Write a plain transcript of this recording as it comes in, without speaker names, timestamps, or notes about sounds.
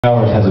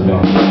hours has it been?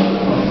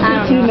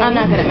 I don't know. I'm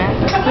not good at math.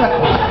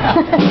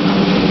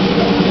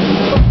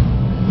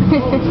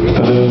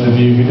 For those of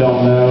you who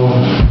don't know,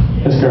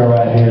 this girl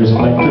right here is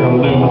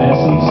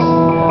electroluminescence.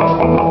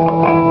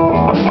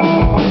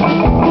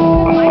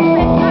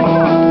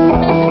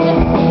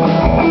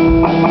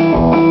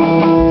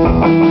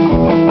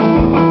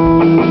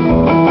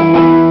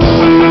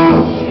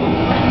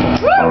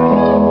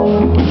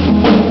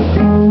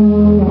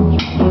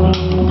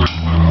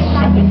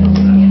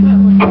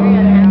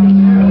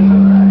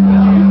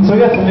 So we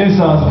got some new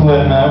songs to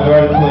play tonight. We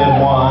already played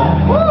one.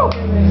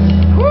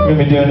 We're going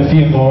to be doing a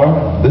few more.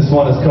 This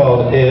one is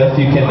called If.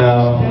 You can,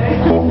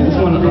 this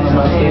one is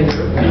my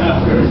favorite.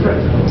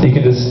 You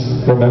can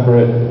just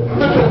remember it.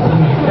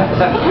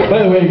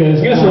 By the way, guys,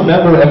 you just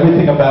remember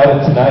everything about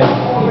it tonight.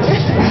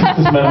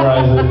 Just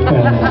memorize it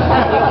and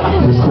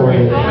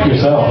record it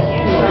yourself.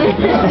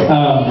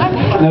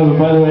 No, but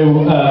by the way,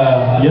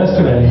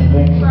 yesterday, I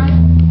think,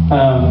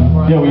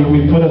 yeah,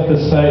 we put up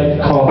this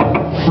site called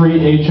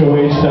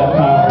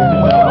freehoh.com.